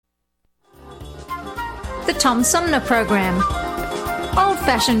The Tom Sumner Program.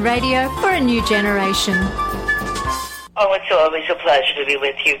 Old-fashioned radio for a new generation. Oh, it's always a pleasure to be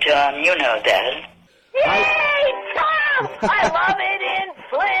with you, Tom. You know that. Yay, Tom! I love it in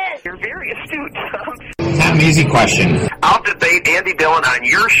Flint! You're very astute, Tom. Tom, easy question. I'll debate Andy Dillon on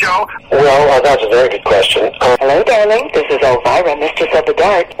your show. Well, that's a very good question. Hello, darling. This is Elvira, Mistress of the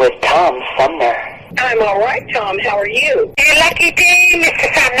Dark, with Tom Sumner. I'm all right, Tom. How are you? You lucky day,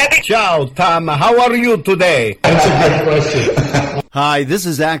 Mr. Sumner. Ciao, Tom. How are you today? That's a good question. Hi, this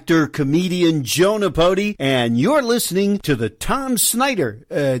is actor, comedian Joe Napodi, and you're listening to the Tom Smothers.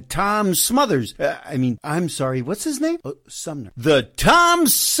 I'm sorry, what's his name? Sumner. The Tom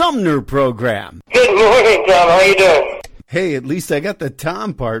Sumner Program. Good morning, Tom. How you doing? Hey, at least I got the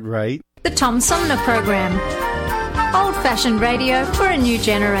Tom part right. The Tom Sumner Program. Old-fashioned radio for a new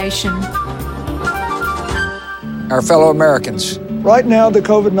generation. Our fellow Americans. Right now, the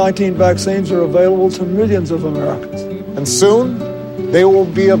COVID-19 vaccines are available to millions of Americans. And soon, they will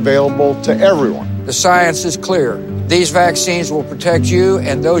be available to everyone. The science is clear. These vaccines will protect you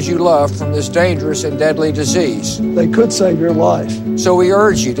and those you love from this dangerous and deadly disease. They could save your life. So we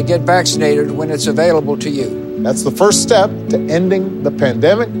urge you to get vaccinated when it's available to you. That's the first step to ending the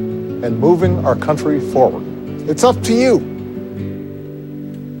pandemic and moving our country forward. It's up to you.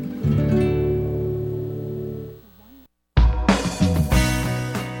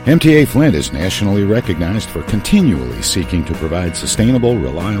 MTA Flint is nationally recognized for continually seeking to provide sustainable,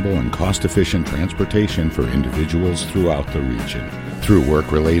 reliable, and cost-efficient transportation for individuals throughout the region. Through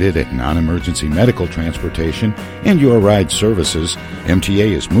work-related and non-emergency medical transportation and Your Ride services,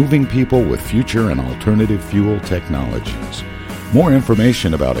 MTA is moving people with future and alternative fuel technologies. More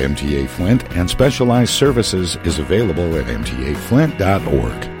information about MTA Flint and specialized services is available at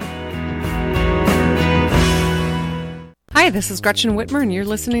mtaflint.org. Hi, this is Gretchen Whitmer, and you're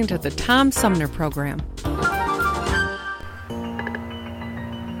listening to the Tom Sumner Program.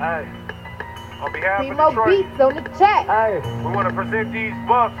 Hey, on behalf of Detroit, beats on the chat. Hey, we want to present these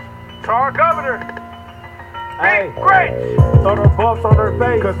bucks to our governor, Big Gretch. Throw their bucks on her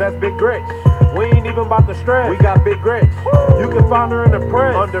face, cause that's Big Gretch. We ain't even about to stress, we got Big Gretch. You can find her in the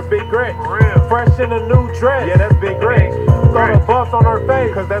press, under Big Gretch. Fresh in a new dress, yeah, that's Big Gretch. Throw the bucks on her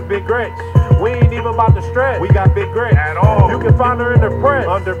face, cause that's Big Gretch. We ain't even about to stress, we got Big Gretch. At all. You can find her in the press,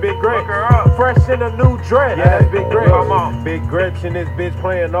 under Big Gretch. Look her up. Fresh in a new dress, yeah, that's Big Gretch. Come on. Big Gretch and this bitch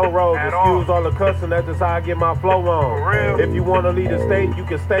playing no roles. At excuse all the cussing, that's just how I get my flow on. For real. If you wanna leave the state, you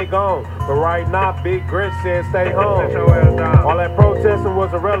can stay gone. But right now, Big Gretch said stay home. Sit your ass down. All that protesting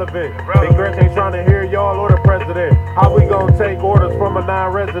was irrelevant. Big Gretch ain't trying to hear y'all or the president. How we gonna take orders from a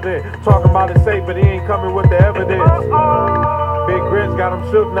non-resident? Talking about it safe, but he ain't coming with the evidence. Big Gretch got him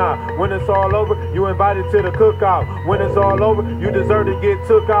shook now. When it's all over, you invited to the cookout. When it's all over, you deserve to get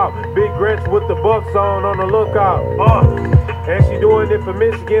took out. Big Gretch with the Bucks on the lookout. And she doing it for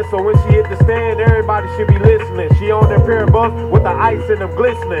Michigan, so when she hit the stand, everybody should be listening. She on that pair of Bucks with the ice in them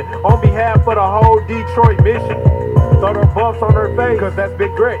glistening. On behalf of the whole Detroit mission. Throw her bucks on her face, cause that's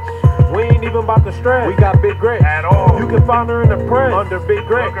Big Gretch. We ain't even about to stress, we got Big Gretch. At all. You can find her in the press, under Big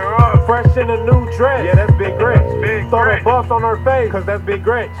Gretch. Look her up. Fresh in a new dress, yeah, that's Big Gretch. Throw her bucks on her face, cause that's Big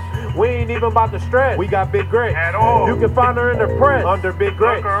Gretch. We ain't even about to stress, we got Big Gretch. At all. You can find her in the press, under Big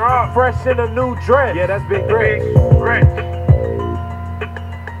Gretch. Look her up. Fresh in a new dress, yeah, that's Big Gretch. Big Gretch.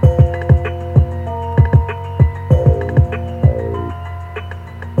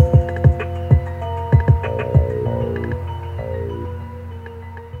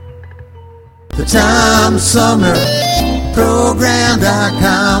 The Tom Sumner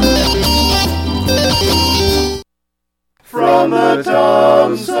Program.com. From the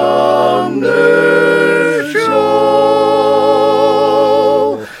Tom Sumner Show.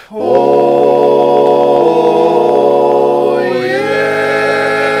 Oh, yeah.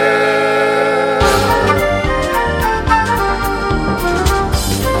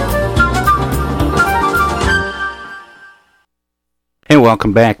 Hey,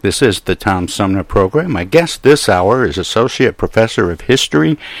 welcome back. This is the Tom Sumner Program. My guest this hour is Associate Professor of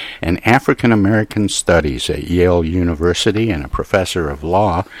History and African American Studies at Yale University and a Professor of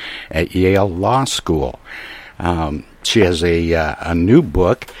Law at Yale Law School. She has a new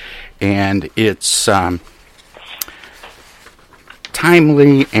book, and it's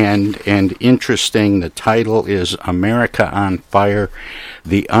timely and interesting. The title is America on Fire,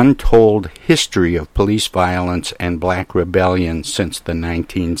 The Untold History of Police Violence and Black Rebellion Since the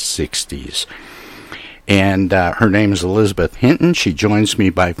 1960s. And her name is Elizabeth Hinton. She joins me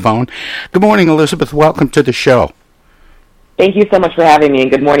by phone. Good morning, Elizabeth. Welcome to the show. Thank you so much for having me, and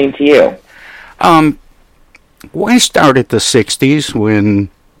good morning to you. Why start at the 60s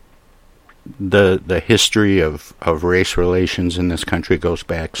when the history of race relations in this country goes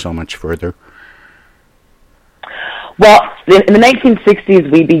back so much further? Well, in the 1960s,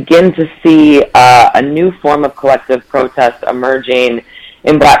 we begin to see a new form of collective protest emerging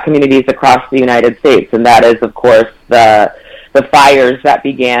in black communities across the United States, and that is, of course, the fires that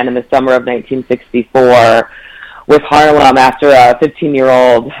began in the summer of 1964 with Harlem after a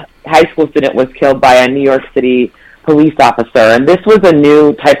 15-year-old high school student was killed by a New York City police officer. And this was a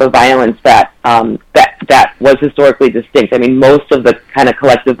new type of violence that was historically distinct. I mean, most of the kind of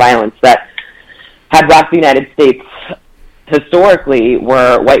collective violence that had rocked the United States historically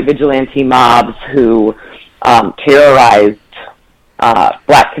were white vigilante mobs who terrorized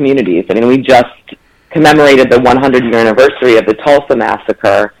black communities. I mean, we just commemorated the 100-year anniversary of the Tulsa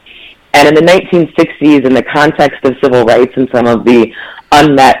Massacre. And in the 1960s, in the context of civil rights and some of the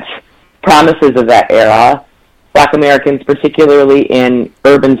unmet promises of that era, black Americans, particularly in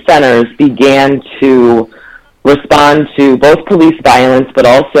urban centers, began to respond to both police violence, but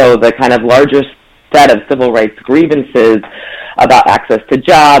also the kind of larger set of civil rights grievances about access to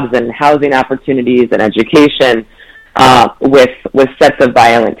jobs and housing opportunities and education with sets of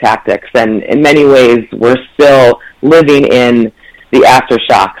violent tactics. And in many ways, we're still living in the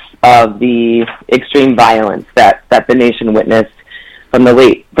aftershocks of the extreme violence that the nation witnessed from the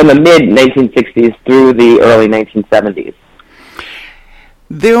mid-1960s through the early 1970s.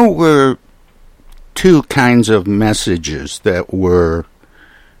 There were two kinds of messages that were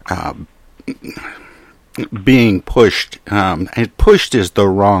being pushed. And pushed is the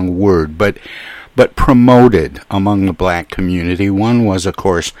wrong word, but promoted among the black community. One was, of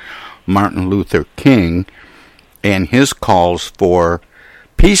course, Martin Luther King and his calls for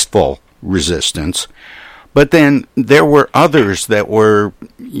peaceful resistance. But then there were others that were,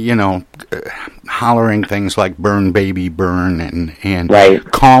 hollering things like "burn, baby, burn," and right.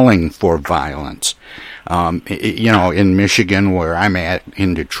 calling for violence. In Michigan, where I'm at,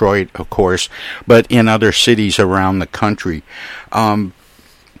 in Detroit, of course, but in other cities around the country. How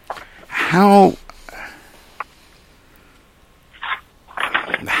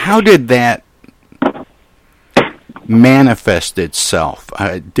did that manifest itself?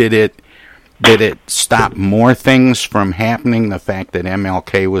 Did it stop more things from happening? The fact that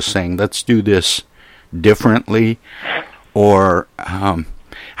MLK was saying, "Let's do this differently," or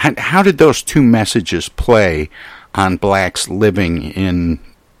how did those two messages play on blacks living in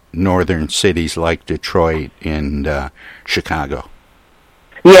northern cities like Detroit and Chicago?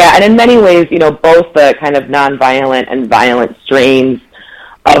 Yeah, and in many ways, both the kind of nonviolent and violent strains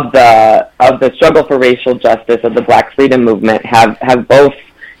of the struggle for racial justice of the Black Freedom Movement have both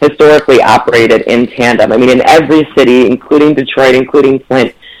historically operated in tandem. I mean, in every city, including Detroit, including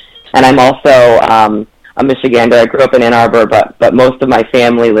Flint, and I'm also a Michigander. I grew up in Ann Arbor, but most of my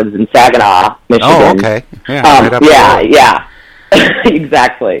family lives in Saginaw, Michigan. Oh, okay. Yeah, right up yeah.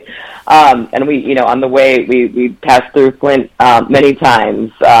 Exactly. And we, on the way, we passed through Flint many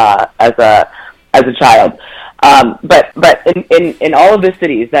times as a child. But in all of the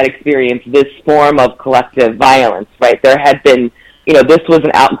cities that experienced this form of collective violence, right, there had been, this was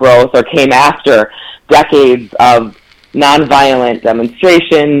an outgrowth or came after decades of nonviolent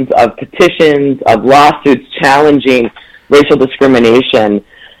demonstrations, of petitions, of lawsuits challenging racial discrimination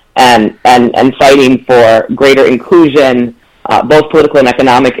and fighting for greater inclusion, both political and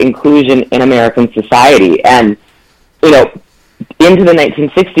economic inclusion in American society. And, into the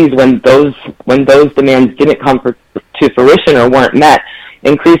 1960s, when those demands didn't come to fruition or weren't met,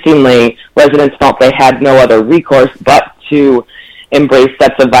 increasingly residents felt they had no other recourse but to embrace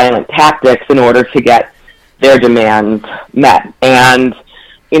sets of violent tactics in order to get their demands met. And,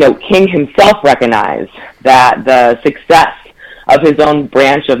 King himself recognized that the success of his own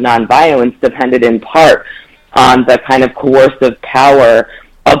branch of nonviolence depended in part on the kind of coercive power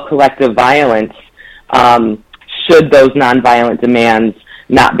of collective violence should those nonviolent demands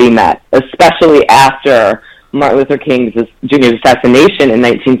not be met, especially after Martin Luther King Jr.'s assassination in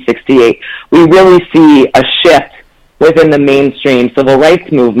 1968. We really see a shift within the mainstream civil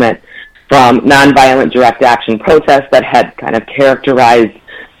rights movement from nonviolent direct action protests that had kind of characterized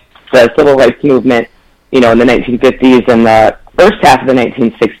the civil rights movement, in the 1950s and the first half of the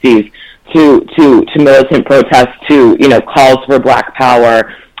 1960s to militant protests, to, calls for Black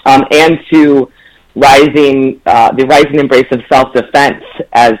power, and to the rising embrace of self-defense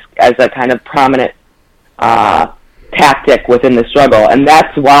as a kind of prominent tactic within the struggle. And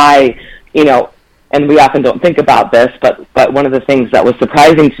that's why, and we often don't think about this, but one of the things that was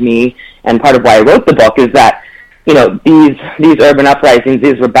surprising to me, and part of why I wrote the book, is that, these urban uprisings,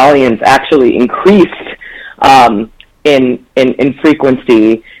 these rebellions actually increased in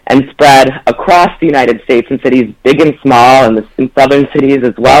frequency and spread across the United States in cities big and small, and in southern cities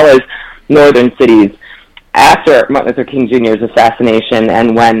as well as northern cities after Martin Luther King Jr.'s assassination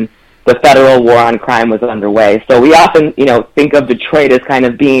and when the federal war on crime was underway. So we often, think of Detroit as kind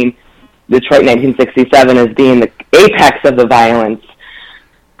of being, Detroit 1967 as being the apex of the violence,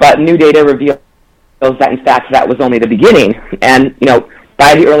 but new data reveals that, in fact, that was only the beginning. And,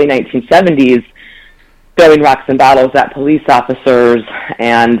 by the early 1970s, throwing rocks and bottles at police officers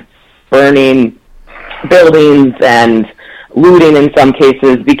and burning buildings and looting in some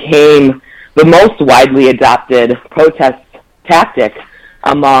cases became the most widely adopted protest tactic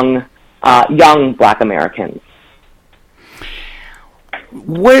among young Black Americans.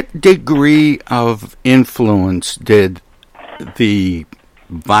 What degree of influence did the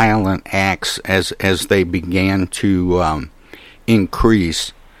violent acts as they began to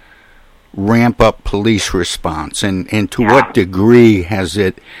increase ramp up police response, and to what degree has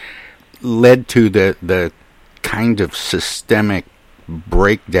it led to the kind of systemic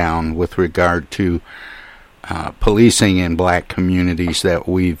breakdown with regard to policing in Black communities that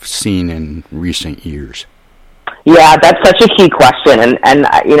we've seen in recent years? Yeah, that's such a key question, and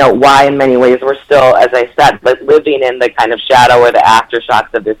why in many ways we're still, as I said, living in the kind of shadow or the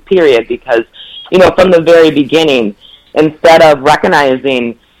aftershocks of this period, because, from the very beginning, instead of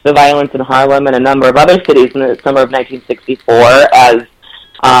recognizing the violence in Harlem and a number of other cities in the summer of 1964 as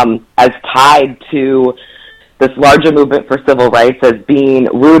tied to this larger movement for civil rights as being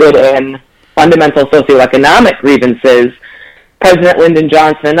rooted in fundamental socioeconomic grievances, President Lyndon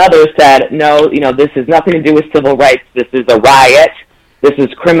Johnson and others said, no, this has nothing to do with civil rights. This is a riot. This is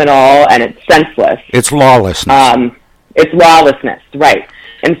criminal, and it's senseless. It's lawlessness. It's lawlessness, right.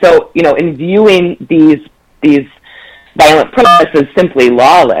 And so, in viewing these violent protests as simply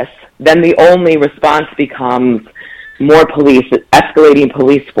lawless, then the only response becomes more police, escalating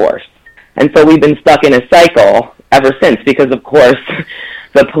police force. And so we've been stuck in a cycle ever since, because, of course,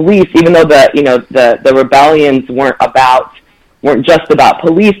 the police, even though the rebellions weren't just about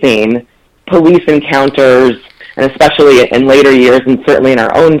policing, police encounters, and especially in later years and certainly in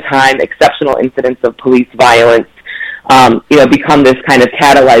our own time, exceptional incidents of police violence, become this kind of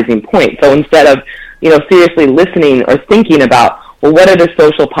catalyzing point. So instead of, seriously listening or thinking about, well, what are the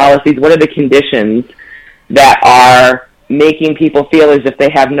social policies, what are the conditions that are making people feel as if they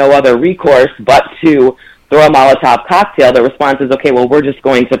have no other recourse but to throw a Molotov cocktail, the response is, okay, well, we're just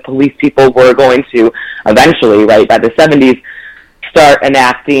going to police people. We're going to eventually, right, by the 70s, start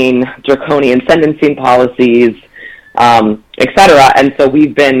enacting draconian sentencing policies, et cetera. And so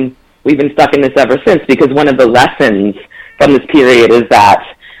we've been stuck in this ever since, because one of the lessons from this period is that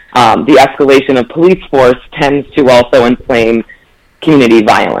the escalation of police force tends to also inflame community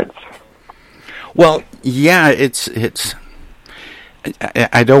violence. Well, yeah, it's.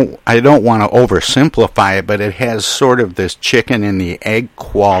 I don't want to oversimplify it, but it has sort of this chicken and the egg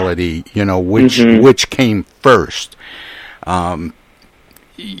quality. Which came first.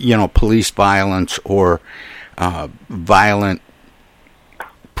 Police violence or violent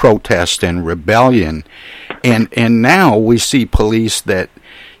protest and rebellion, and now we see police that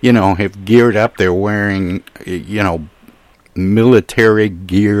have geared up. They're wearing military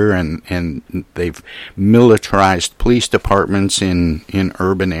gear, and they've militarized police departments in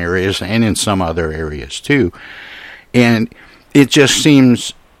urban areas and in some other areas too, and it just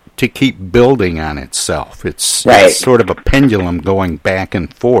seems to keep building on itself. It's sort of a pendulum going back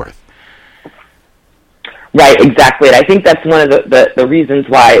and forth. Right, exactly. And I think that's one of the reasons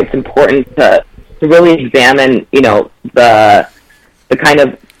why it's important to really examine, the kind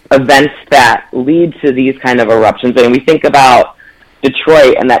of events that lead to these kind of eruptions. I mean, we think about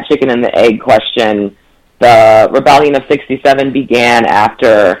Detroit and that chicken and the egg question. The rebellion of 67 began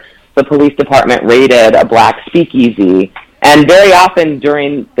after the police department raided a Black speakeasy. And very often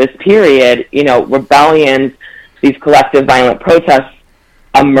during this period, rebellions, these collective violent protests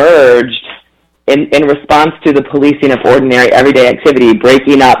emerged in response to the policing of ordinary everyday activity,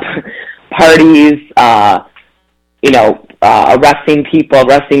 breaking up parties, arresting people,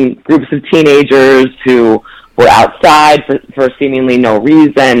 arresting groups of teenagers who were outside for seemingly no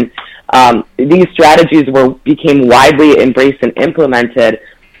reason. These strategies became widely embraced and implemented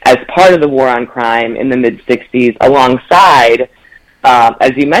as part of the war on crime in the mid-'60s, alongside,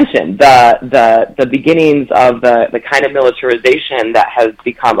 as you mentioned, the beginnings of the kind of militarization that has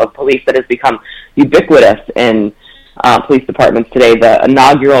become of police, that has become ubiquitous in police departments today. The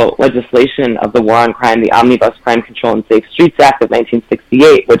inaugural legislation of the war on crime, the Omnibus Crime Control and Safe Streets Act of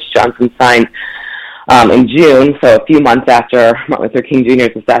 1968, which Johnson signed in June, so a few months after Martin Luther King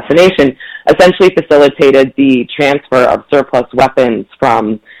Jr.'s assassination, essentially facilitated the transfer of surplus weapons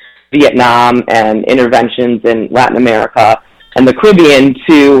from Vietnam and interventions in Latin America and the Caribbean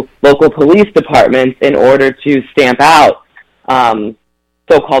to local police departments in order to stamp out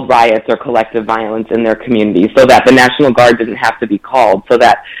so-called riots or collective violence in their communities, so that the National Guard didn't have to be called, so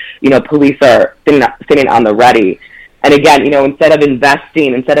that, police are sitting on the ready. And again, instead of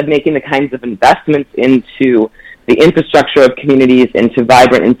making the kinds of investments into the infrastructure of communities, into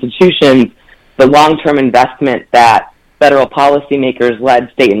vibrant institutions, the long-term investment that federal policymakers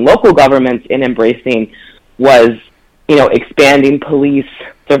led state and local governments in embracing was, expanding police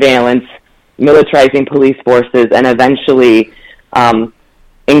surveillance, militarizing police forces, and eventually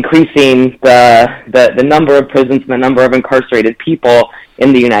increasing the number of prisons and the number of incarcerated people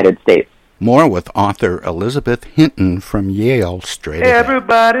in the United States. More with author Elizabeth Hinton from Yale straight ahead.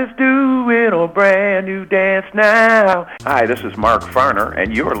 Everybody's doing a brand new dance now. Hi, this is Mark Farner,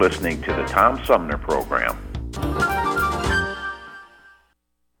 and you're listening to the Tom Sumner Program.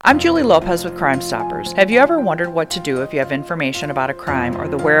 I'm Julie Lopez with Crime Stoppers. Have you ever wondered what to do if you have information about a crime or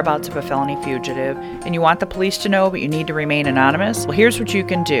the whereabouts of a felony fugitive and you want the police to know but you need to remain anonymous? Well, here's what you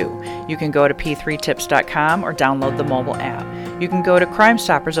can do. You can go to p3tips.com or download the mobile app. You can go to Crime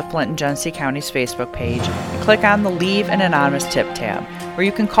Stoppers of Flint and Genesee County's Facebook page and click on the Leave an Anonymous Tip tab, or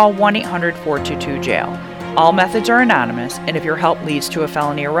you can call 1-800-422-JAIL. All methods are anonymous, and if your help leads to a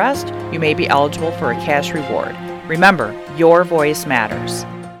felony arrest, you may be eligible for a cash reward. Remember, your voice matters.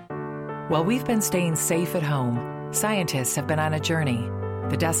 While we've been staying safe at home, scientists have been on a journey.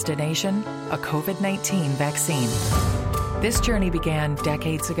 The destination, a COVID-19 vaccine. This journey began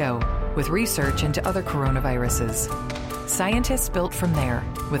decades ago with research into other coronaviruses. Scientists built from there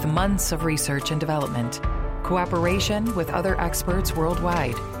with months of research and development, cooperation with other experts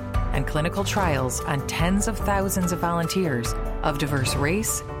worldwide, and clinical trials on tens of thousands of volunteers of diverse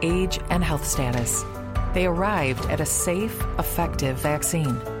race, age, and health status. They arrived at a safe, effective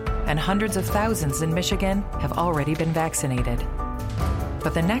vaccine, and hundreds of thousands in Michigan have already been vaccinated.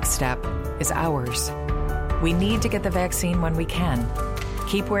 But the next step is ours. We need to get the vaccine when we can.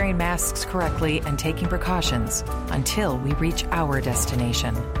 Keep wearing masks correctly and taking precautions until we reach our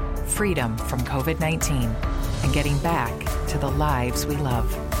destination, freedom from COVID-19, and getting back to the lives we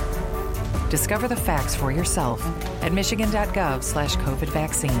love. Discover the facts for yourself at michigan.gov/COVID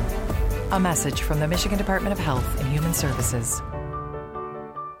vaccine. A message from the Michigan Department of Health and Human Services.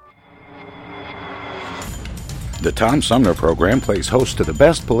 The Tom Sumner Program plays host to the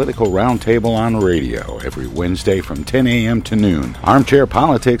best political roundtable on radio every Wednesday from 10 a.m. to noon. Armchair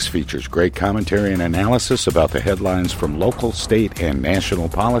Politics features great commentary and analysis about the headlines from local, state, and national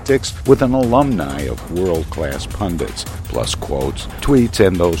politics with an alumni of world-class pundits, plus quotes, tweets,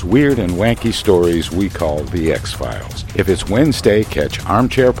 and those weird and wacky stories we call the X-Files. If it's Wednesday, catch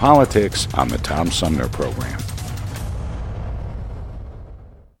Armchair Politics on the Tom Sumner Program.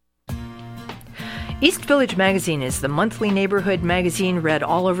 East Village Magazine is the monthly neighborhood magazine read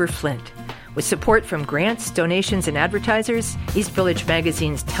all over Flint. With support from grants, donations, and advertisers, East Village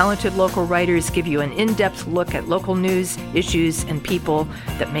Magazine's talented local writers give you an in-depth look at local news, issues, and people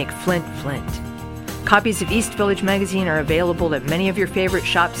that make Flint, Flint. Copies of East Village Magazine are available at many of your favorite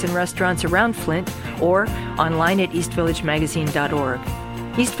shops and restaurants around Flint or online at eastvillagemagazine.org.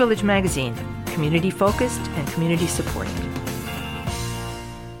 East Village Magazine, community-focused and community-supported.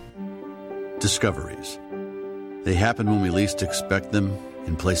 Discoveries. They happen when we least expect them,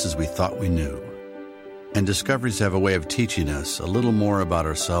 in places we thought we knew. And discoveries have a way of teaching us a little more about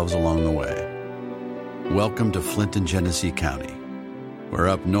ourselves along the way. Welcome to Flint and Genesee County, where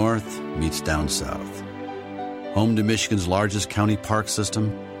up north meets down south. Home to Michigan's largest county park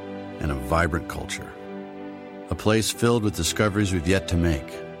system and a vibrant culture. A place filled with discoveries we've yet to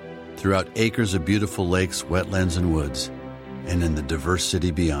make, throughout acres of beautiful lakes, wetlands, and woods, and in the diverse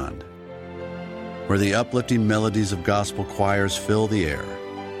city beyond. Where the uplifting melodies of gospel choirs fill the air,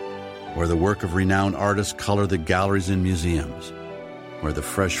 where the work of renowned artists color the galleries and museums, where the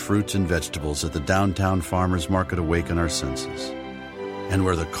fresh fruits and vegetables at the downtown farmers market awaken our senses, and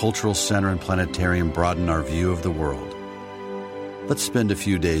where the cultural center and planetarium broaden our view of the world. Let's spend a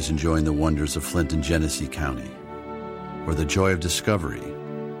few days enjoying the wonders of Flint and Genesee County, where the joy of discovery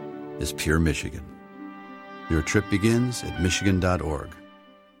is pure Michigan. Your trip begins at michigan.org.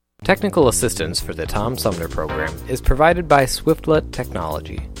 Technical assistance for the Tom Sumner Program is provided by Swiftlet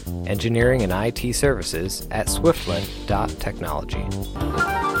Technology, engineering and IT services at swiftlet.technology.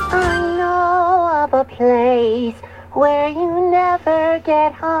 I know of a place where you never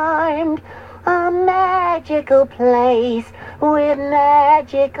get harmed, a magical place with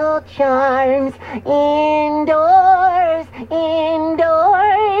magical charms, indoors,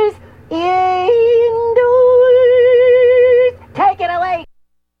 indoors, indoors. Take it away.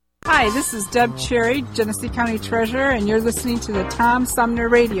 Hi, this is Deb Cherry, Genesee County Treasurer, and you're listening to the Tom Sumner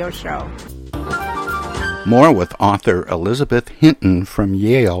Radio Show. More with author Elizabeth Hinton from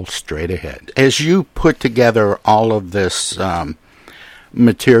Yale straight ahead. As you put together all of this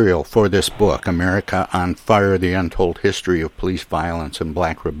material for this book, America on Fire, The Untold History of Police Violence and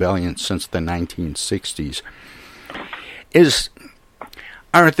Black Rebellion Since the 1960s,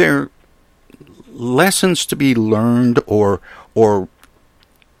 are there lessons to be learned or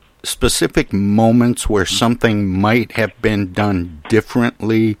specific moments where something might have been done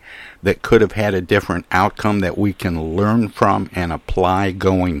differently that could have had a different outcome that we can learn from and apply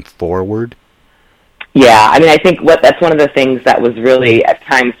going forward? Yeah, I mean, I think that's one of the things that was really at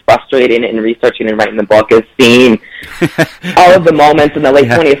times frustrating in researching and writing the book is seeing all of the moments in the late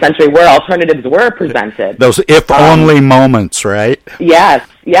 20th century where alternatives were presented. Those if-only moments, right? Yes,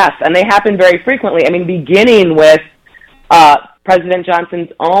 and they happen very frequently. I mean, beginning with President Johnson's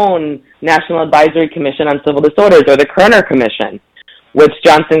own National Advisory Commission on Civil Disorders, or the Kerner Commission, which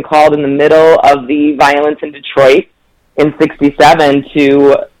Johnson called in the middle of the violence in Detroit in '67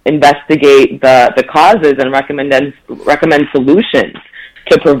 to investigate the causes and recommend solutions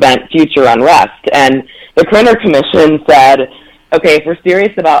to prevent future unrest. And the Kerner Commission said, okay, if we're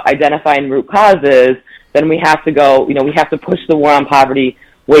serious about identifying root causes, then we have to go, we have to push the war on poverty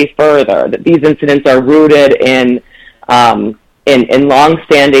way further. That these incidents are rooted in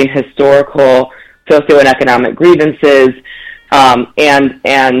long-standing historical socioeconomic grievances, and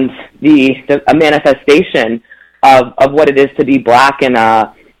a manifestation of what it is to be black in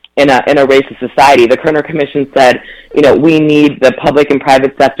a racist society. The Kerner Commission said, we need the public and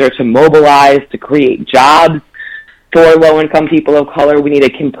private sector to mobilize to create jobs for low-income people of color. We need a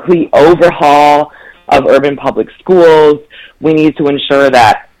complete overhaul of urban public schools. We need to ensure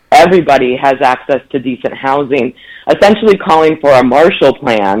that everybody has access to decent housing, essentially calling for a Marshall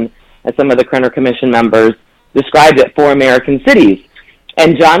Plan, as some of the Kerner Commission members described it, for American cities.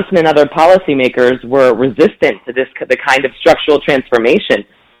 And Johnson and other policymakers were resistant to the kind of structural transformation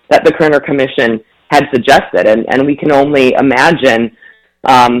that the Kerner Commission had suggested. And we can only imagine,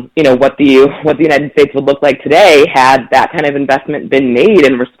 what the United States would look like today had that kind of investment been made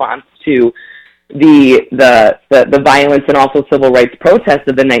in response to the violence and also civil rights protests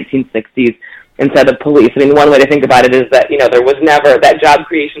of the 1960s instead of police. I mean, one way to think about it is that, there was never, that job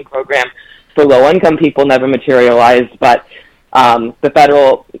creation program for low-income people never materialized, but the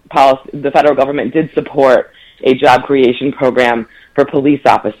federal government did support a job creation program for police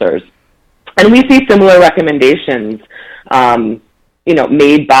officers. And we see similar recommendations,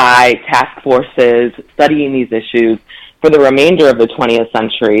 made by task forces studying these issues for the remainder of the 20th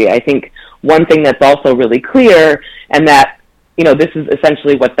century. I think one thing that's also really clear, and that, this is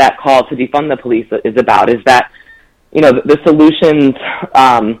essentially what that call to defund the police is about, is that, the solutions,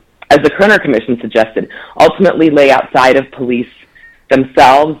 as the Kerner Commission suggested, ultimately lay outside of police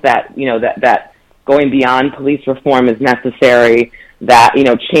themselves, that, that going beyond police reform is necessary, that,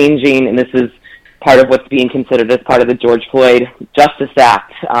 changing, and this is part of what's being considered as part of the George Floyd Justice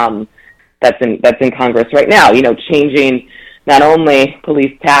Act that's in Congress right now, changing not only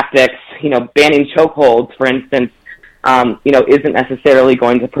police tactics, banning chokeholds, for instance, isn't necessarily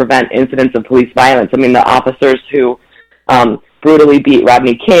going to prevent incidents of police violence. I mean, the officers who brutally beat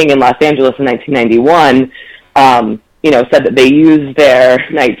Rodney King in Los Angeles in 1991, said that they used their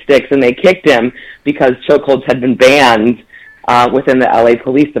nightsticks and they kicked him because chokeholds had been banned within the LA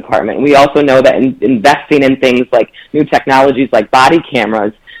Police Department. We also know that investing in things like new technologies like body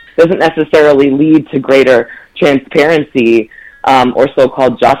cameras doesn't necessarily lead to greater transparency or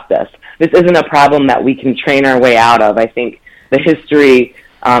so-called justice. This isn't a problem that we can train our way out of. I think the history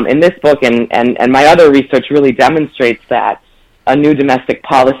in this book and my other research really demonstrates that a new domestic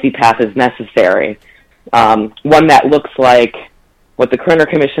policy path is necessary, one that looks like what the Kerner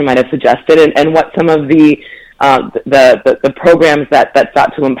Commission might have suggested and what some of the programs that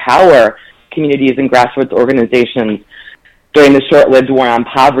sought to empower communities and grassroots organizations during the short-lived war on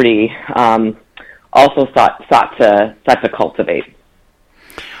poverty also sought to cultivate.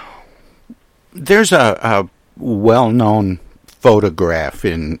 There's a well-known photograph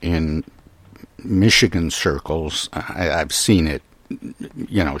in Michigan circles. I've seen it,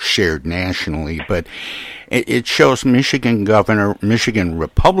 shared nationally, but it shows Michigan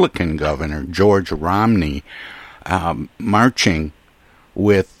Republican Governor George Romney marching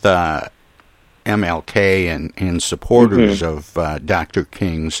with MLK and supporters of Dr.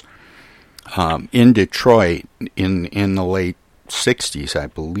 King's in Detroit in the late 60s, I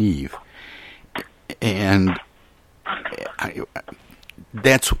believe. And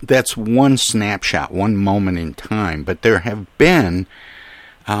that's one snapshot, one moment in time. But there have been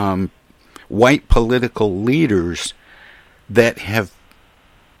white political leaders that have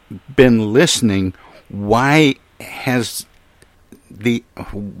been listening, why hasn't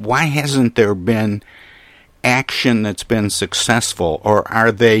there been action that's been successful, or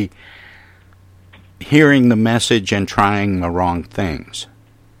are they hearing the message and trying the wrong things?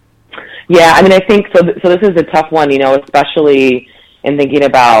 Yeah, I mean, I think so. So this is a tough one, especially in thinking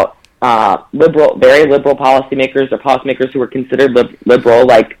about very liberal policymakers or policymakers who are considered liberal,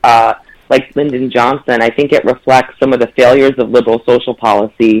 like Lyndon Johnson. I think it reflects some of the failures of liberal social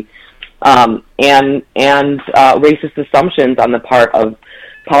policy and racist assumptions on the part of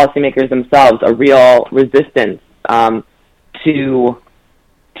policymakers themselves, a real resistance to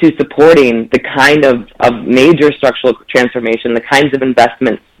supporting the kind of major structural transformation, the kinds of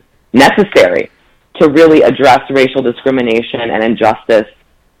investments necessary to really address racial discrimination and injustice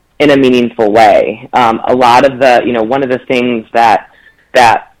in a meaningful way. A lot of one of the things that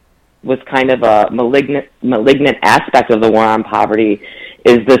was kind of a malignant aspect of the war on poverty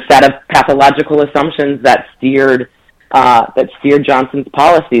is the set of pathological assumptions that steered Johnson's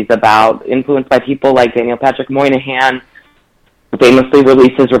policies, influenced by people like Daniel Patrick Moynihan, who famously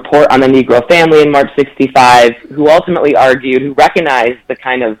released his report on the Negro family in March '65, who recognized the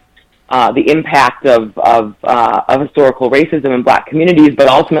kind of the impact of historical racism in black communities, but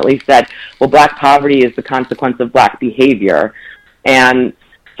ultimately said, well, black poverty is the consequence of black behavior. And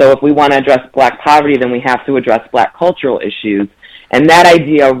so if we want to address black poverty, then we have to address black cultural issues. And that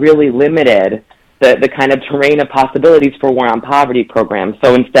idea really limited the kind of terrain of possibilities for war on poverty programs.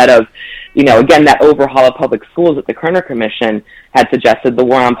 So instead of, again, that overhaul of public schools that the Kerner Commission had suggested, the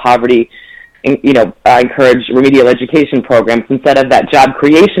war on poverty encourage remedial education programs. Instead of that job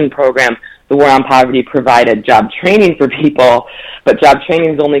creation program, the war on poverty provided job training for people, but job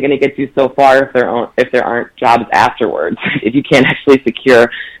training is only going to get you so far if there aren't jobs afterwards, if you can't actually secure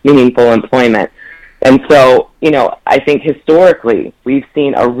meaningful employment. And so, I think historically we've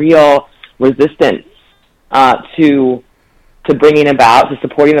seen a real resistance to supporting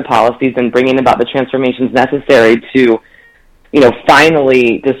the policies and bringing about the transformations necessary to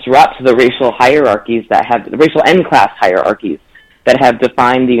finally disrupt the racial hierarchies the racial and class hierarchies that have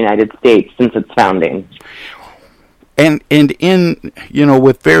defined the United States since its founding. And in,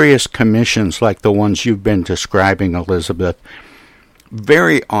 with various commissions like the ones you've been describing, Elizabeth,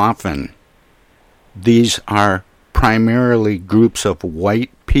 very often these are primarily groups of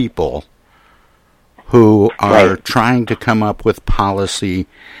white people who are trying to come up with policy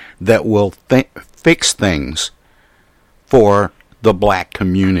that will fix things for the black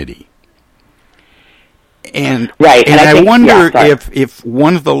community. And I wonder if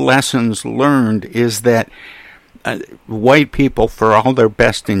one of the lessons learned is that white people, for all their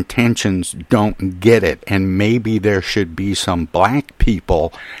best intentions, don't get it, and maybe there should be some black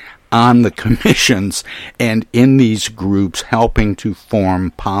people on the commissions and in these groups helping to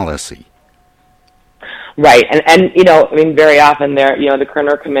form policy. Right, and very often the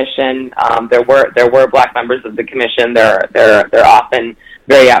Kerner Commission, there were black members of the commission. They're often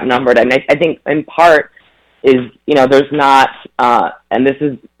very outnumbered, and I think in part is there's not, and this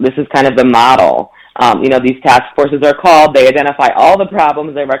is kind of the model. These task forces are called. They identify all the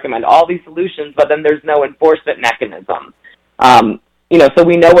problems. They recommend all these solutions, but then there's no enforcement mechanism. So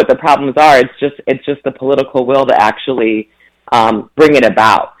we know what the problems are. It's just the political will to actually bring it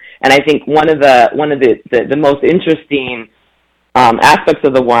about. And I think one of the most interesting aspects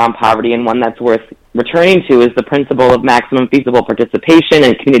of the war on poverty, and one that's worth returning to, is the principle of maximum feasible participation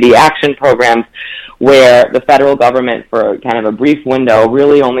in community action programs, where the federal government, for kind of a brief window,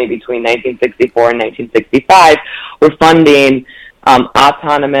 really only between 1964 and 1965, were funding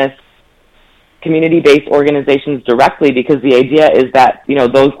autonomous community-based organizations directly, because the idea is that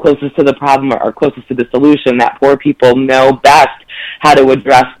those closest to the problem are closest to the solution, that poor people know best how to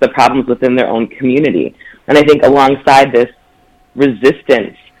address the problems within their own community. And I think alongside this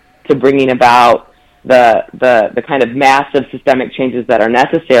resistance to bringing about the kind of massive systemic changes that are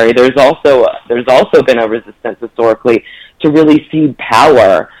necessary, there's also been a resistance historically to really cede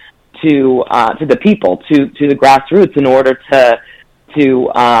power to the people, to the grassroots, in order to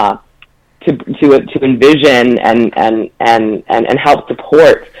envision and help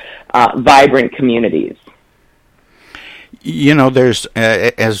support vibrant communities. There's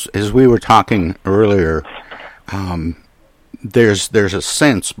as we were talking earlier, there's a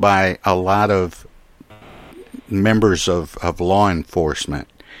sense by a lot of members of law enforcement,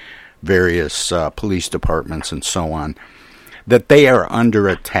 various police departments and so on, that they are under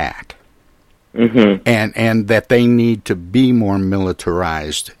attack, and that they need to be more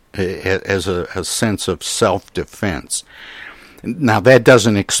militarized as a sense of self-defense. Now, that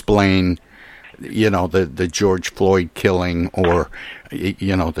doesn't explain, the George Floyd killing or,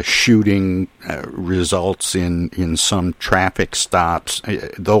 the shooting results in some traffic stops,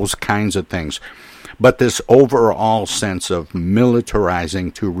 those kinds of things. But this overall sense of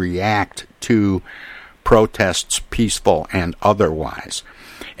militarizing to react to protests, peaceful and otherwise.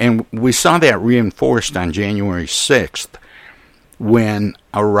 And we saw that reinforced on January 6th when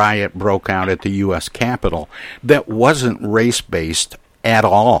a riot broke out at the U.S. Capitol that wasn't race-based at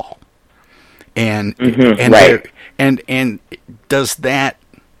all. And right. and does that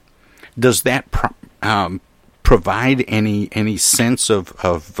provide any sense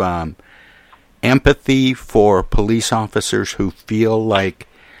of empathy for police officers who feel like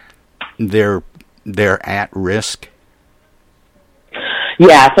they're at risk?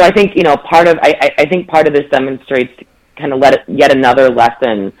 Yeah, so I think part of this demonstrates kind of yet another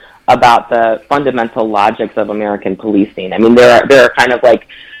lesson about the fundamental logics of American policing. I mean, there are kind of like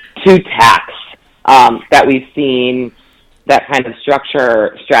two tacks that we've seen that kind of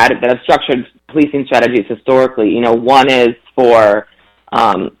structured policing strategies historically. One is for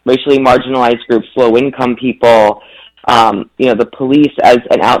racially marginalized groups, low-income people. The police as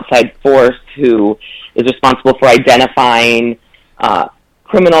an outside force who is responsible for identifying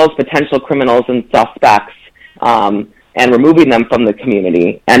criminals, potential criminals, and suspects, and removing them from the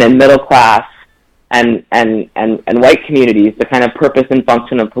community. And in middle class and white communities, the kind of purpose and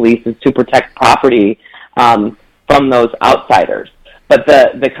function of police is to protect property from those outsiders. But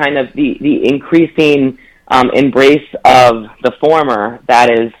the kind of the increasing embrace of the former,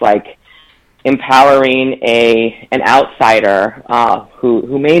 that is like empowering an outsider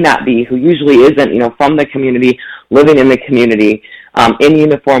who may not be, who usually isn't, from the community, living in the community, in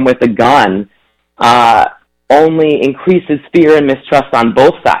uniform with a gun, only increases fear and mistrust on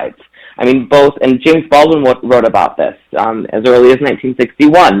both sides. I mean, and James Baldwin wrote about this as early as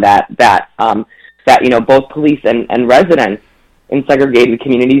 1961, that both police and residents in segregated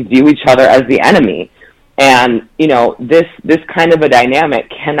communities view each other as the enemy. And, this kind of a dynamic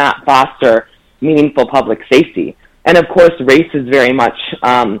cannot foster meaningful public safety. And, of course, race is very much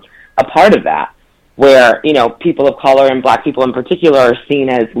a part of that, where, people of color and black people in particular are seen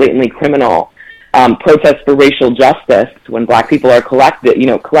as latently criminal. Protests for racial justice, when black people are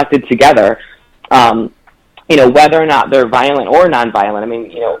collected together, whether or not they're violent or nonviolent. I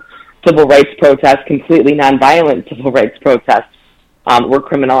mean, civil rights protests, completely nonviolent civil rights protests, were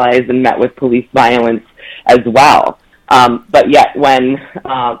criminalized and met with police violence as well. But yet when,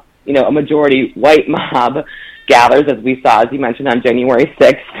 a majority white mob gathers, as we saw, as you mentioned, on January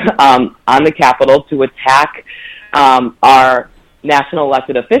 6th, on the Capitol to attack our national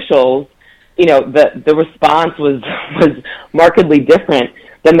elected officials, the response was markedly different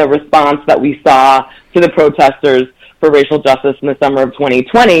than the response that we saw to the protesters for racial justice in the summer of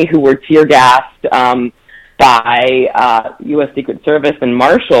 2020, who were tear gassed by U.S. Secret Service and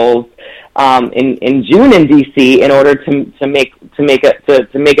marshals in June in D.C. in order to make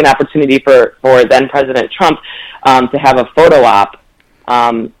an opportunity for then President Trump to have a photo op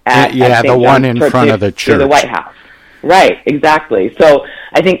at the one in front of the church, the White House. Right, exactly. So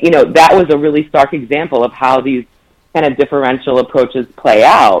I think, that was a really stark example of how these kind of differential approaches play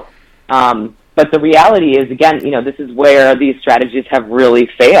out. But the reality is, again, this is where these strategies have really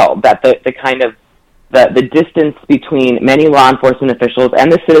failed, that the kind of the distance between many law enforcement officials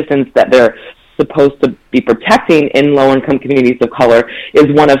and the citizens that they're supposed to be protecting in low-income communities of color is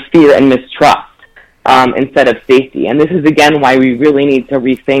one of fear and mistrust instead of safety. And this is, again, why we really need to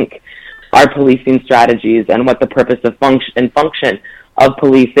rethink our policing strategies and what the purpose of function of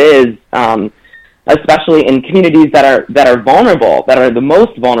police is, especially in communities that are vulnerable, that are the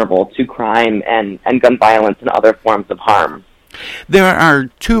most vulnerable to crime and gun violence and other forms of harm. There are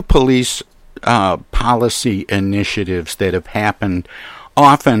two police policy initiatives that have happened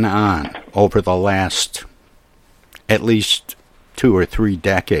off and on over the last at least 2 or 3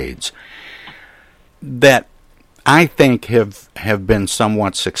 decades that I think have been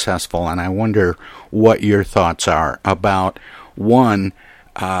somewhat successful, and I wonder what your thoughts are about, one,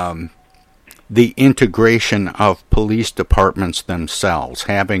 the integration of police departments themselves,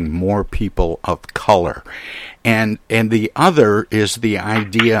 having more people of color, and the other is the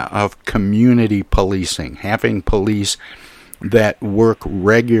idea of community policing, having police that work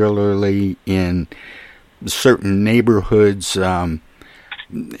regularly in certain neighborhoods, and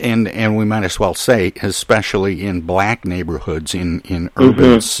we might as well say, especially in black neighborhoods in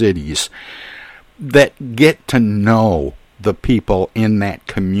urban cities, that get to know the people in that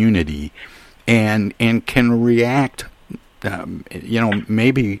community and can react,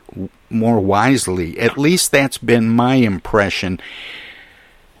 maybe more wisely. At least that's been my impression.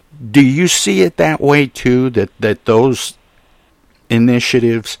 Do you see it that way too, that those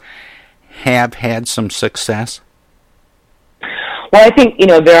initiatives have had some success? Well, I think,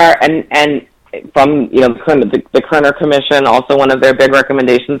 there are, and from, the Kerner Commission, also one of their big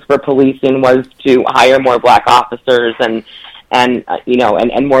recommendations for policing was to hire more black officers and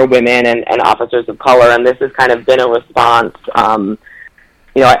more women and officers of color, and this has kind of been a response, I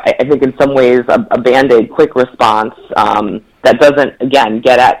think in some ways a Band-Aid quick response that doesn't, again,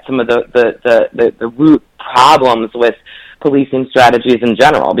 get at some of the root problems with policing strategies in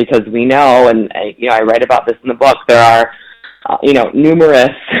general, because we know, and I write about this in the book, there are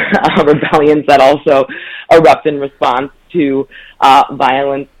numerous rebellions that also erupt in response to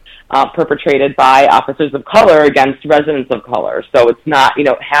violence perpetrated by officers of color against residents of color. So it's not,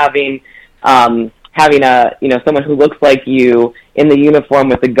 having someone who looks like you in the uniform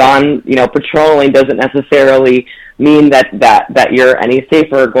with a gun, patrolling doesn't necessarily mean that you're any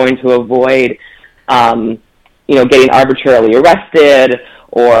safer, going to avoid, getting arbitrarily arrested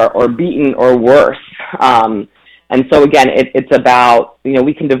or beaten or worse. And so again, it's about,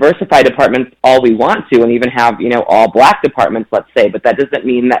 we can diversify departments all we want to, and even have, all black departments, let's say, but that doesn't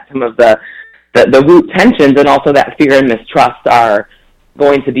mean that some of the root tensions and also that fear and mistrust are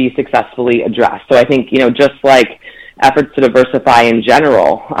going to be successfully addressed. So I think, just like efforts to diversify in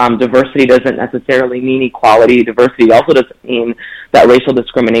general, diversity doesn't necessarily mean equality. Diversity also doesn't mean that racial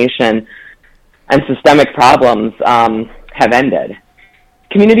discrimination and systemic problems have ended.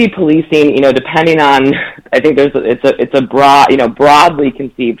 Community policing, depending on, I think it's a broad, broadly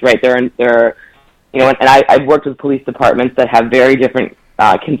conceived, right? There, and I've worked with police departments that have very different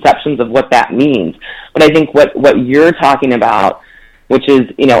conceptions of what that means. But I think what you're talking about, which is,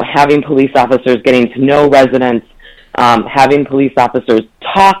 having police officers getting to know residents, having police officers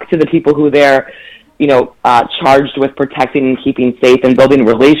talk to the people who they're, charged with protecting and keeping safe, and building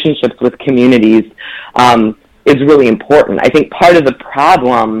relationships with communities, is really important. I think part of the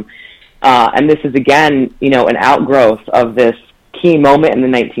problem, and this is again, an outgrowth of this key moment in the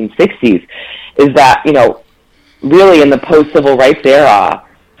 1960s, is that, really in the post-civil rights era,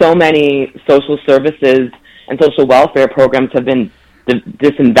 so many social services and social welfare programs have been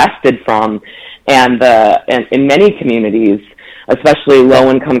disinvested from, and in many communities, especially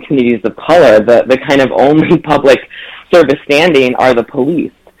low-income communities of color, the kind of only public service standing are the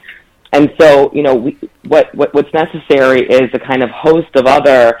police. And so, what's necessary is a kind of host of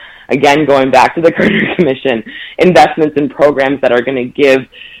other, again, going back to the Kerner Commission, investments in programs that are going to give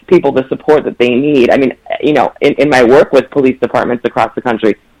people the support that they need. I mean, in my work with police departments across the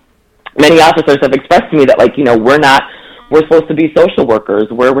country, many officers have expressed to me that, we're supposed to be social workers.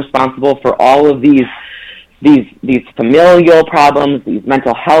 We're responsible for all of these familial problems, these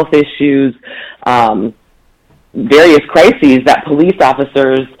mental health issues, various crises that police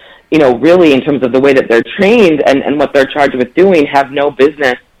officers, really in terms of the way that they're trained and what they're charged with doing, have no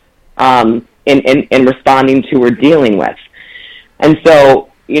business in responding to or dealing with. And so,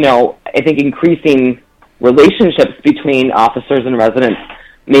 I think increasing relationships between officers and residents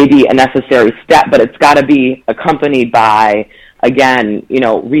may be a necessary step, but it's got to be accompanied by, again,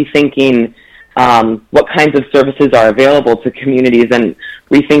 rethinking what kinds of services are available to communities, and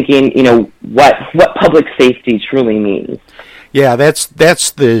rethinking, what public safety truly means. Yeah, that's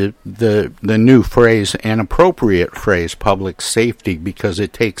the new phrase, an appropriate phrase, public safety, because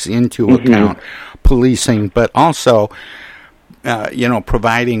it takes into account policing, but also,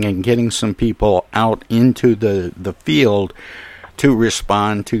 providing and getting some people out into the field to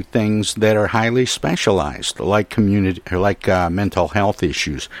respond to things that are highly specialized, like mental health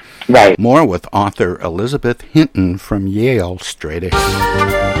issues. Right. More with author Elizabeth Hinton from Yale straight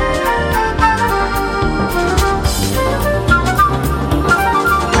ahead.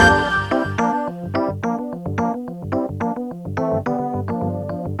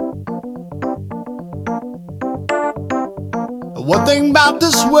 One thing about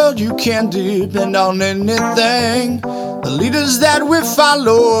this world, you can't depend on anything. The leaders that we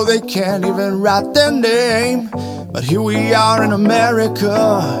follow, they can't even write their name. But here we are in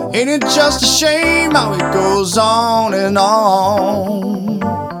America. Ain't it just a shame how it goes on and on?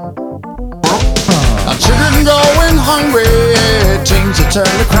 Our children going hungry, teens are turn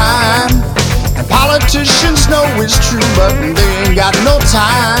to crime, and politicians know it's true, but they ain't got no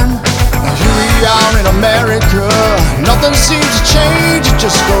time. Now here we are in America, nothing seems to change, it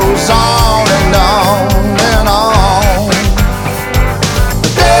just goes on and on and on.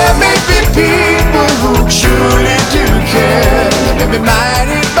 But there may be people who truly do care. They may be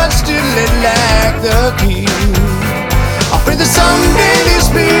mighty, but still they lack the key. I pray that someday these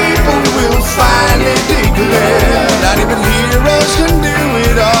people can do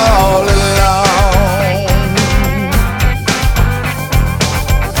it all alone.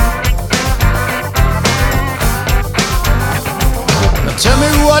 Now tell me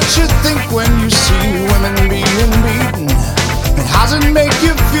what you think when you see women being beaten. And how's it make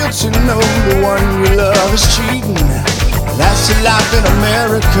you feel to know the one you love is cheating? That's the life in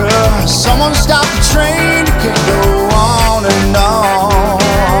America. Someone stop the train, it can't go on and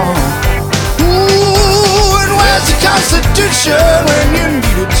on. Ooh, and where's the Constitution when you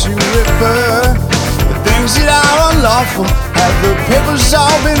need it to refer? The things that are unlawful, have the papers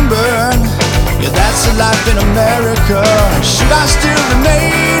all been burned? Yeah, that's the life in America. Should I still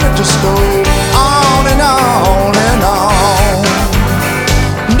remain or just go on and on and on?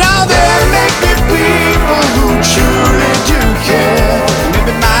 Now there may be people who truly do care,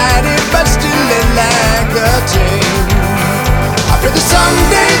 maybe mighty but still they lack the tame. I pray that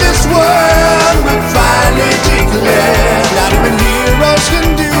someday this world will finally declare not even heroes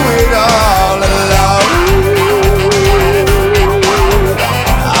can do it all alone.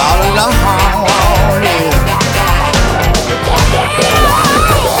 All alone, yeah.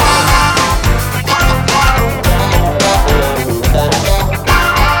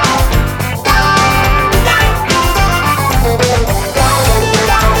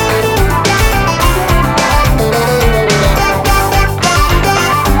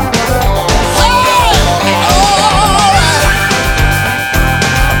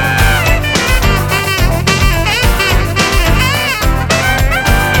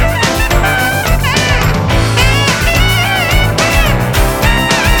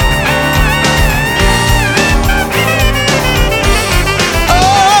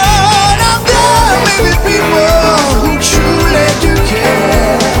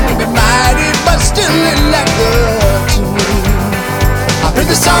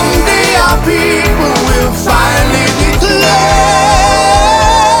 Someday our people will finally declare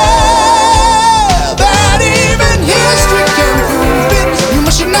that even history can prove it. You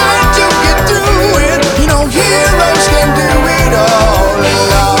must unite to get through it. You know heroes can do it all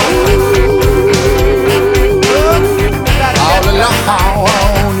alone. All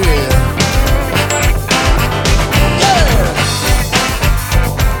alone, yeah.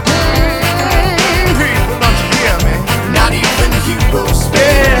 People, don't you hear me? Not even heroes.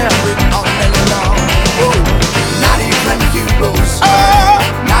 Not even heroes.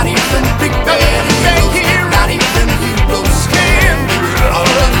 Not even big bad heroes. Not even heroes can do it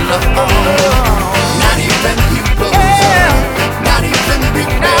all alone. Not even heroes. Not even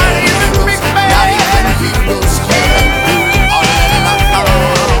big bad heroes. Not even heroes can do it all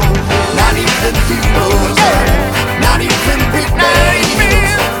alone. Not even heroes. Not even big bad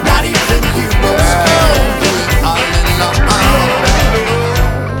heroes. Not even heroes can do it all alone.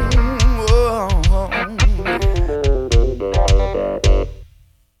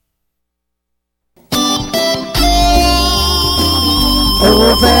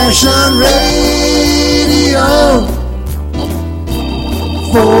 Old-fashioned radio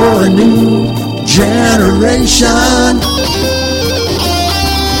for a new generation.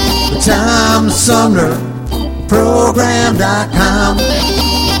 The Tom Sumner Program.com.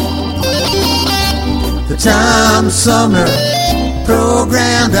 The Tom Sumner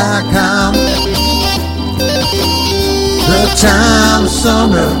Program.com. The Tom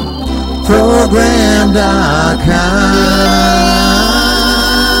Sumner Program.com.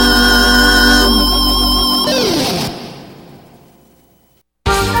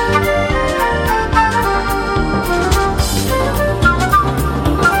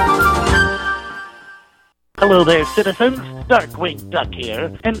 Hello there, citizens. Darkwing Duck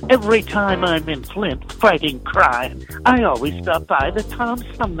here, and every time I'm in Flint fighting crime, I always stop by the Tom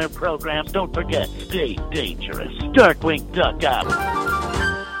Sumner program. Don't forget, stay dangerous. Darkwing Duck out.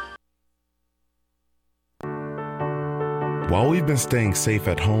 While we've been staying safe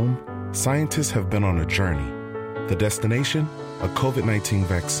at home, scientists have been on a journey. The destination? A COVID-19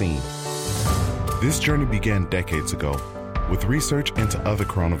 vaccine. This journey began decades ago with research into other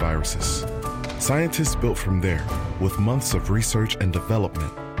coronaviruses. Scientists built from there with months of research and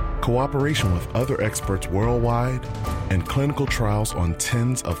development, cooperation with other experts worldwide, and clinical trials on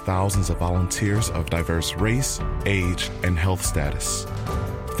tens of thousands of volunteers of diverse race, age, and health status.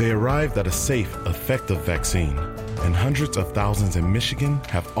 They arrived at a safe, effective vaccine, and hundreds of thousands in Michigan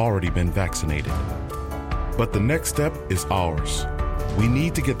have already been vaccinated. But the next step is ours. We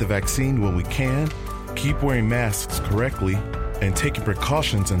need to get the vaccine when we can, keep wearing masks correctly, and taking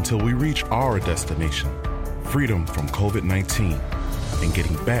precautions until we reach our destination, freedom from COVID-19, and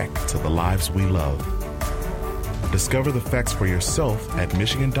getting back to the lives we love. Discover the facts for yourself at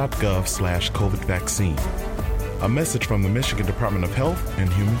michigan.gov/COVID vaccine. A message from the Michigan Department of Health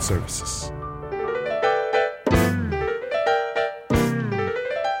and Human Services.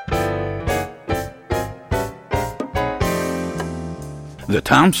 The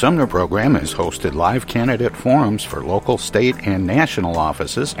Tom Sumner Program has hosted live candidate forums for local, state, and national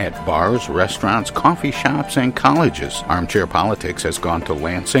offices at bars, restaurants, coffee shops, and colleges. Armchair Politics has gone to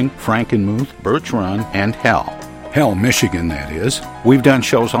Lansing, Frankenmuth, Birch Run, and Hell, Michigan, that is. We've done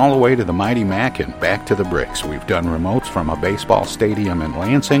shows all the way to the Mighty Mac and back to the Bricks. We've done remotes from a baseball stadium in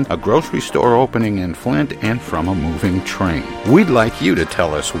Lansing, a grocery store opening in Flint, and from a moving train. We'd like you to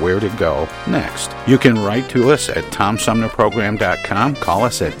tell us where to go next. You can write to us at TomSumnerProgram.com, call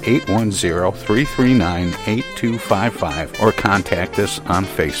us at 810-339-8255, or contact us on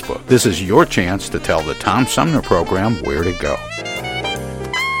Facebook. This is your chance to tell the Tom Sumner Program where to go.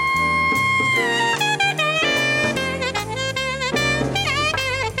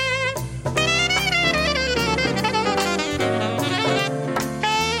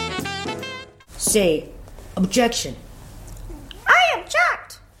 Say, objection. I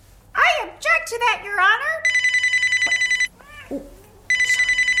object. I object to that, Your Honor.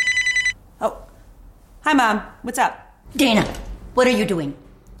 Oh, hi, Mom. What's up? Dana, what are you doing?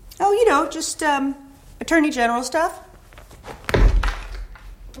 Oh, just Attorney General stuff.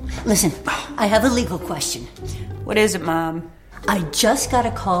 Listen, I have a legal question. What is it, Mom? I just got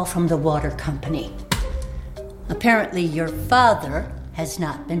a call from the water company. Apparently, your father has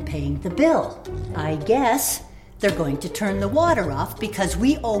not been paying the bill. I guess they're going to turn the water off because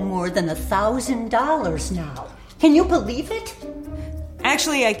we owe more than $1,000 now. Can you believe it?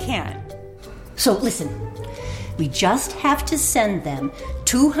 Actually, I can't. So listen, we just have to send them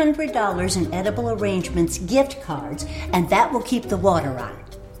 $200 in Edible Arrangements gift cards, and that will keep the water on.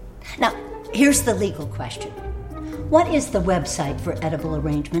 Now, here's the legal question. What is the website for Edible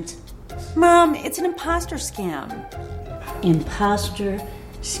Arrangements? Mom, it's an imposter scam. Imposter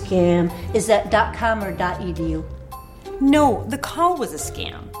scam. Is that .com or .edu? No, the call was a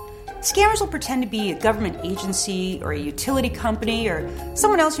scam. Scammers will pretend to be a government agency or a utility company or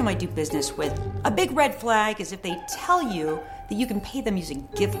someone else you might do business with. A big red flag is if they tell you that you can pay them using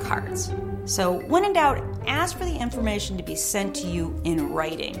gift cards. So when in doubt, ask for the information to be sent to you in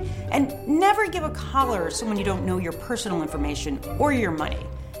writing. And never give a caller or someone you don't know your personal information or your money.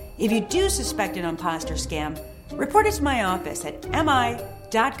 If you do suspect an imposter scam, report it to my office at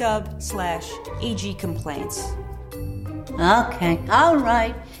mi.gov/agcomplaints. Okay, all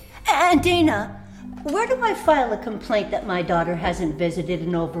right. And Dana, where do I file a complaint that my daughter hasn't visited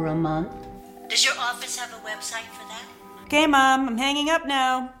in over a month? Does your office have a website for that? Okay, Mom, I'm hanging up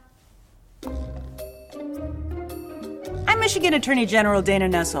now. I'm Michigan Attorney General Dana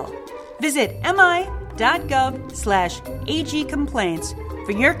Nessel. Visit mi.gov/agcomplaints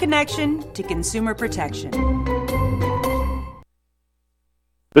for your connection to consumer protection.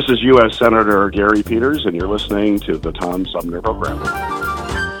 This is U.S. Senator Gary Peters, and you're listening to the Tom Sumner Program.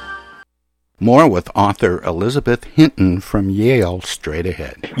 More with author Elizabeth Hinton from Yale straight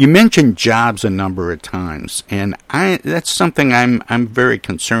ahead. You mentioned jobs a number of times, and that's something I'm very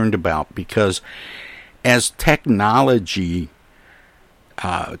concerned about, because as technology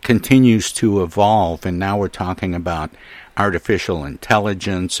continues to evolve, and now we're talking about artificial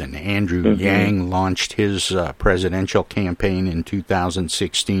intelligence, and Andrew Yang launched his presidential campaign in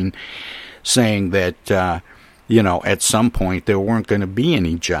 2016 saying that, at some point there weren't going to be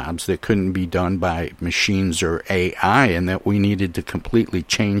any jobs that couldn't be done by machines or AI, and that we needed to completely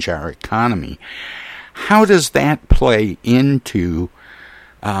change our economy. How does that play into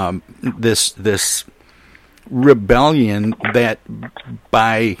this rebellion that,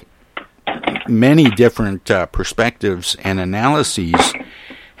 by many different perspectives and analyses,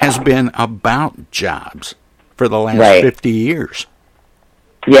 has been about jobs for the last 50 years?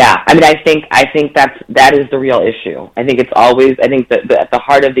 Yeah, I mean, I think that is the real issue. I think that at the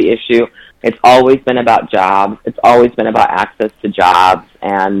heart of the issue, it's always been about jobs. It's always been about access to jobs,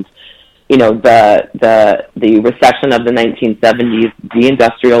 and the recession of the 1970s,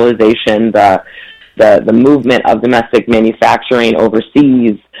 deindustrialization, the movement of domestic manufacturing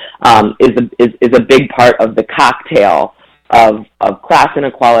overseas is a big part of the cocktail of class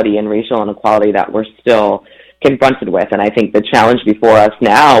inequality and racial inequality that we're still confronted with. And I think the challenge before us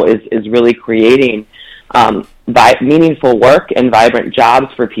now is really creating meaningful work and vibrant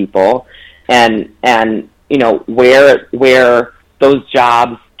jobs for people, and where those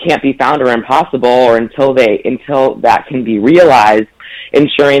jobs can't be found or impossible, or until that can be realized,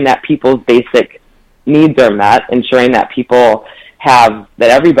 ensuring that people's basic needs are met, ensuring that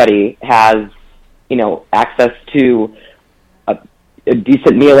everybody has, access to a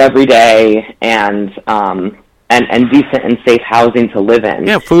decent meal every day, and and decent and safe housing to live in.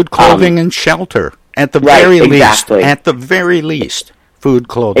 Yeah, food, clothing, and shelter. At the very least. At the very least, food,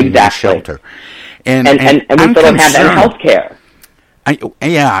 clothing, and shelter. And we still don't have that health care.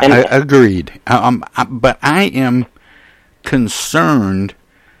 Agreed. But I am concerned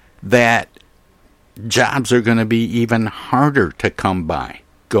that jobs are going to be even harder to come by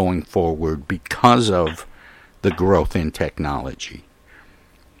going forward because of the growth in technology.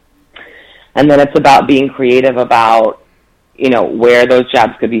 And then it's about being creative about, where those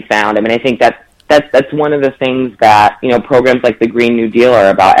jobs could be found. I mean, I think that's one of the things that, programs like the Green New Deal are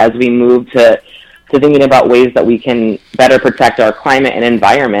about. As we move to thinking about ways that we can better protect our climate and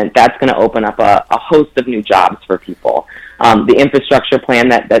environment, that's going to open up a host of new jobs for people. The infrastructure plan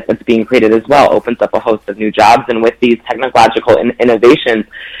that's being created as well opens up a host of new jobs, and with these technological innovations,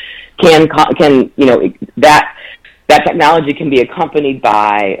 that technology can be accompanied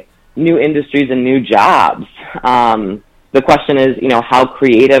by new industries and new jobs. The question is, how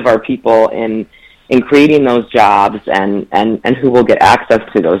creative are people in creating those jobs, and who will get access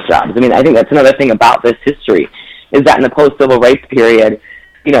to those jobs? I mean, I think that's another thing about this history, is that in the post-civil rights period,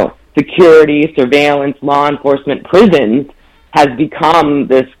 security, surveillance, law enforcement, prisons has become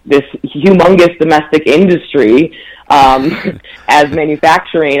this humongous domestic industry, as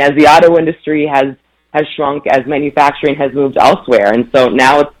manufacturing, as the auto industry has shrunk, as manufacturing has moved elsewhere. And so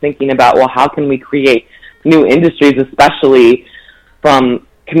now it's thinking about, well, how can we create new industries, especially from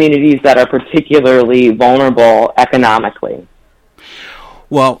communities that are particularly vulnerable economically?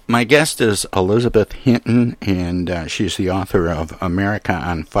 Well, my guest is Elizabeth Hinton, and she's the author of America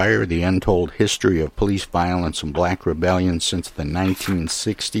on Fire, The Untold History of Police Violence and Black Rebellion Since the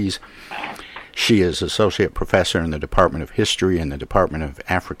 1960s. She is Associate Professor in the Department of History and the Department of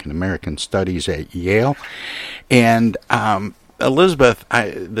African American Studies at Yale. And Elizabeth,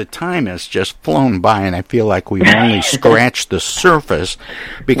 the time has just flown by, and I feel like we've only scratched the surface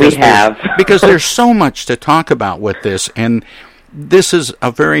because there's so much to talk about with this, and this is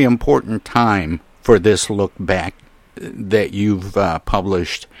a very important time for this look back that you've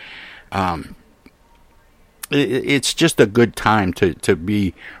published. It's just a good time to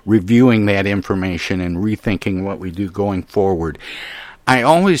be reviewing that information and rethinking what we do going forward. I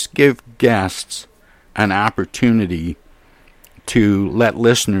always give guests an opportunity to let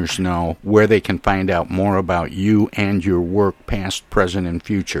listeners know where they can find out more about you and your work, past, present, and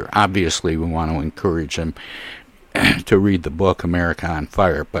future. Obviously, we want to encourage them to read the book America on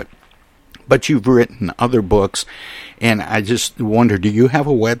Fire, but you've written other books, and I just wonder, do you have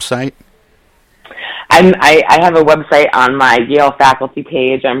a website? I have a website on my Yale faculty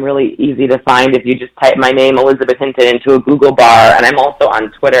page. I'm really easy to find if you just type my name, Elizabeth Hinton, into a Google bar, and I'm also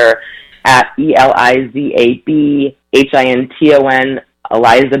on Twitter at ELIZABHINTON,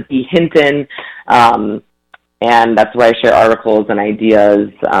 Eliza B. Hinton, and that's where I share articles and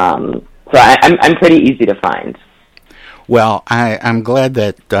ideas. So I'm pretty easy to find. Well, I'm glad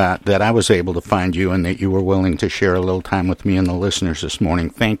that I was able to find you and that you were willing to share a little time with me and the listeners this morning.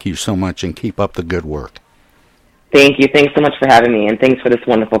 Thank you so much, and keep up the good work. Thank you. Thanks so much for having me, and thanks for this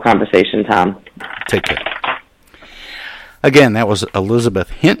wonderful conversation, Tom. Take care. Again, that was Elizabeth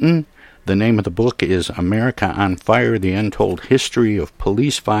Hinton. The name of the book is America on Fire, The Untold History of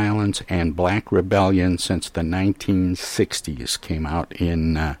Police Violence and Black Rebellion Since the 1960s. Came out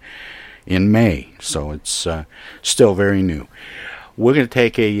in May, so it's still very new. We're going to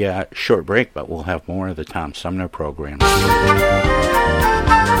take a short break, but we'll have more of the Tom Sumner program.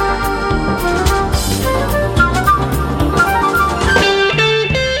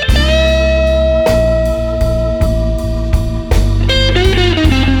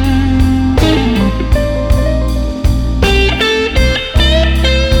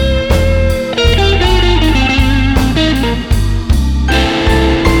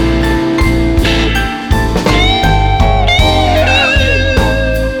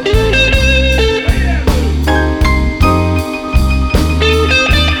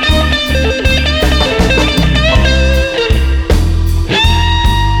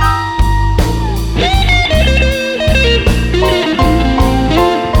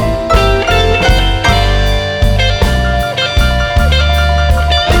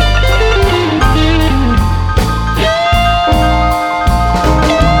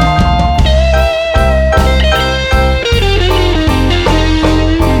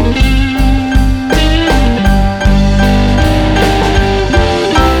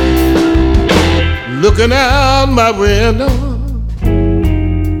 Looking out my window,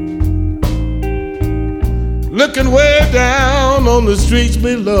 looking way down on the streets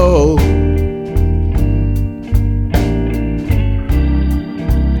below.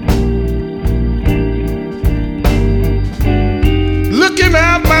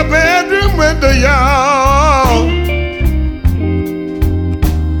 my bedroom window, y'all.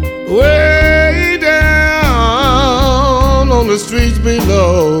 Way down on the streets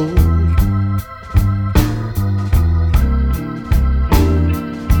below.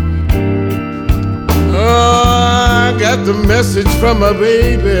 Oh, I got the message from my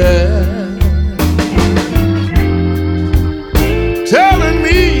baby, telling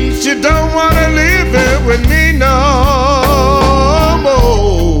me she don't wanna live here with me no more.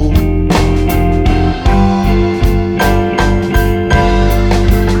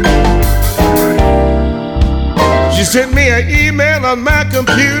 She sent me an email on my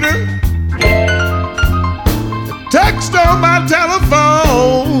computer, a text on my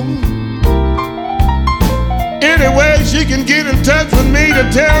telephone. Anyway, she can get in touch with me to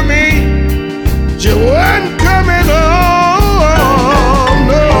tell me she wasn't coming home.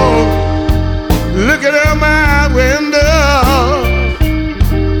 No, looking out my window,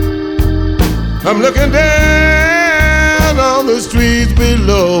 I'm looking down on the streets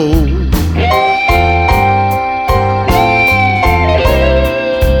below.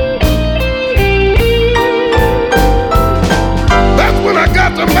 That's when I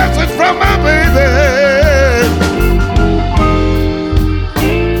got the message from my baby,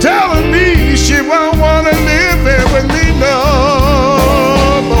 telling me she won't wanna live here with me no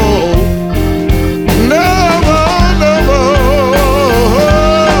more. No more, no more.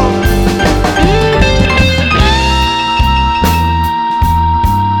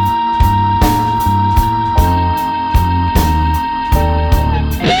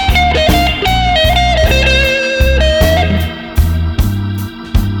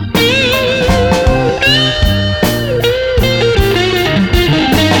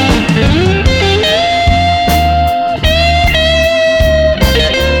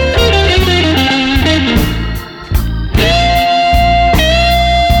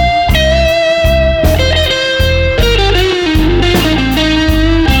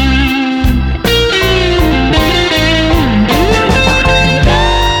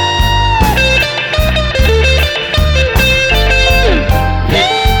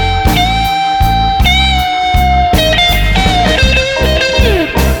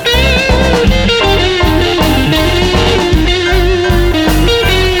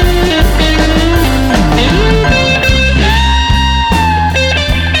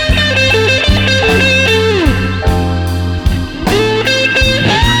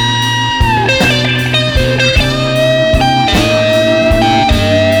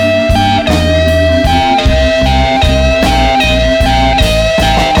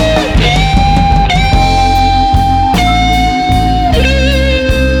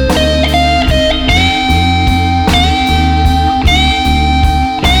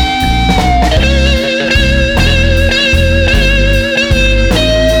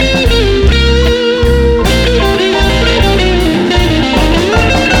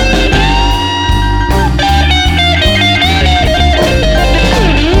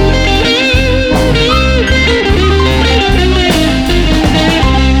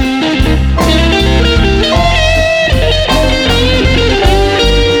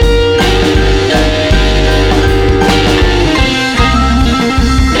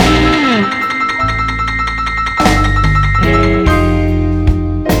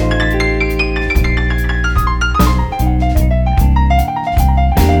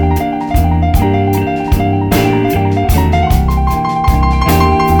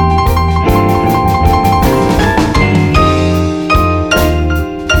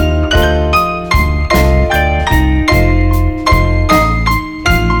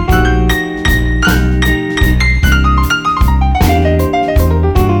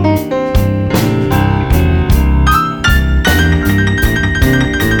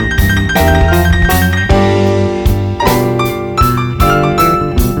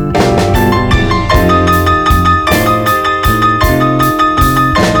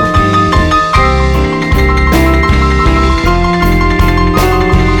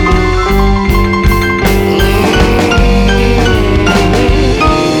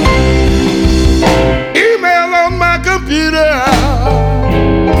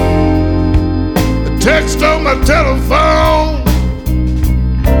 telephone.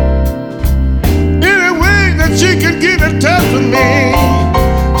 Any way that she could get in touch with me,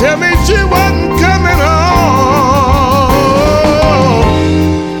 tell me she wasn't coming home.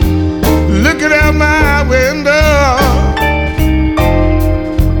 Looking out my window,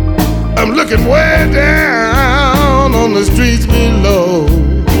 I'm looking way down on the streets below.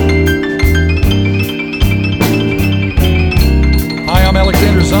 Hi, I'm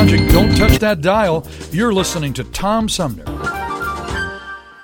Alexander Zonjic. Don't touch that dial. You're listening to Tom Sumner.